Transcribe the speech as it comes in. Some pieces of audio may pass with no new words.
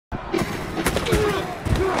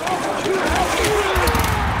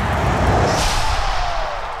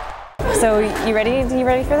So you ready? You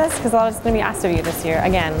ready for this? Because a lot is going to be asked of you this year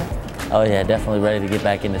again. Oh yeah, definitely ready to get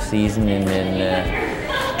back in the season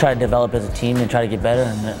and try to develop as a team and try to get better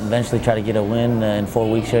and eventually try to get a win in 4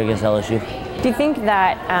 weeks here against LSU. Do you think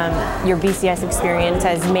that your BCS experience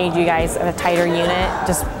has made you guys a tighter unit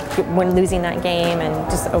just when losing that game and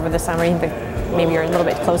just over the summer? You think that maybe you're a little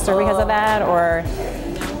bit closer because of that, or?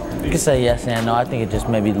 You could say yes and no. I think it just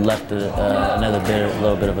maybe left a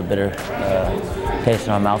little bit of a bitter taste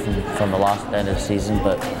in our mouth from the loss at the end of the season,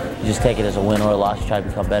 but you just take it as a win or a loss. You try to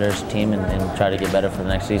become better as a team and try to get better for the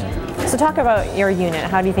next season. So talk about your unit.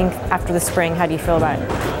 How do you think after the spring, how do you feel about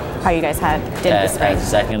how you guys did this spring? As a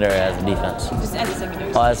secondary, as a defense. Just as a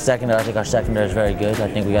secondary? As a secondary, I think our secondary is very good. I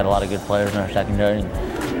think we got a lot of good players in our secondary.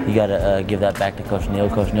 And you got to give that back to Coach Neal.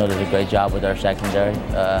 Coach Neal does a great job with our secondary.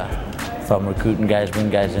 From recruiting guys, bring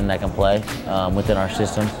guys in that can play within our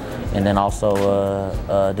system, and then also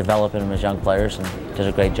developing them as young players, and does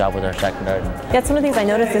a great job with our secondary. That's one of the things I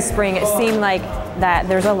noticed this spring. It seemed like that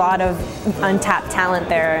there's a lot of untapped talent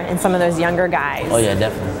there in some of those younger guys. Oh yeah,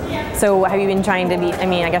 definitely. So have you been trying to be,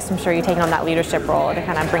 I guess I'm sure you're taking on that leadership role to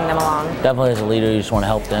kind of bring them along? Definitely as a leader, you just want to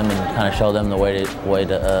help them and kind of show them the way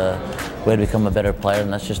to become a better player,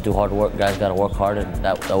 and that's just do hard work. Guys got to work hard, and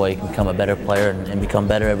that way you can become a better player and become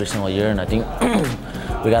better every single year. And I think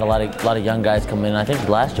we got a lot of young guys coming in. I think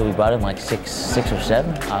last year we brought in like six or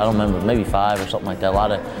seven. I don't remember, maybe 5 or something like that.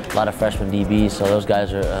 A lot of freshman DBs. So those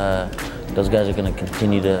guys are going to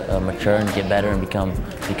continue to mature and get better and become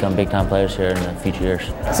big-time players here in the future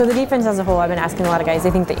years. So the defense as a whole, I've been asking a lot of guys,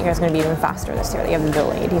 they think that you guys are going to be even faster this year, that you have the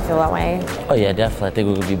ability. Do you feel that way? Oh yeah, definitely. I think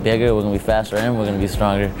we're going to be bigger, we're going to be faster, and we're going to be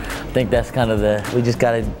stronger. I think that's kind of we just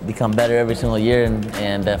got to become better every single year,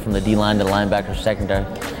 and from the D-line to the linebacker secondary.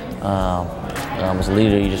 As a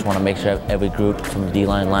leader, you just want to make sure every group from the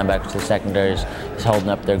D-line, linebackers to the secondary is holding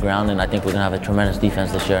up their ground, and I think we're going to have a tremendous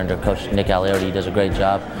defense this year under Coach Nick Aliotti. He does a great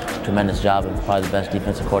job, tremendous job, and probably the best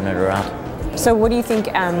defensive coordinator around. So what do you think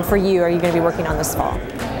for you are you going to be working on this fall?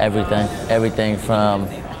 Everything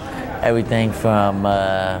from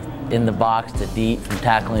in the box to deep, from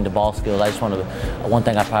tackling to ball skills. I just want to. One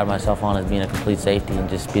thing I pride myself on is being a complete safety and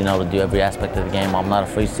just being able to do every aspect of the game. I'm not a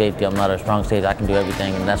free safety. I'm not a strong safety. I can do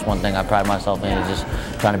everything, and that's one thing I pride myself in, is just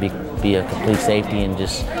trying to be a complete safety and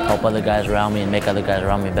just help other guys around me and make other guys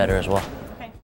around me better as well.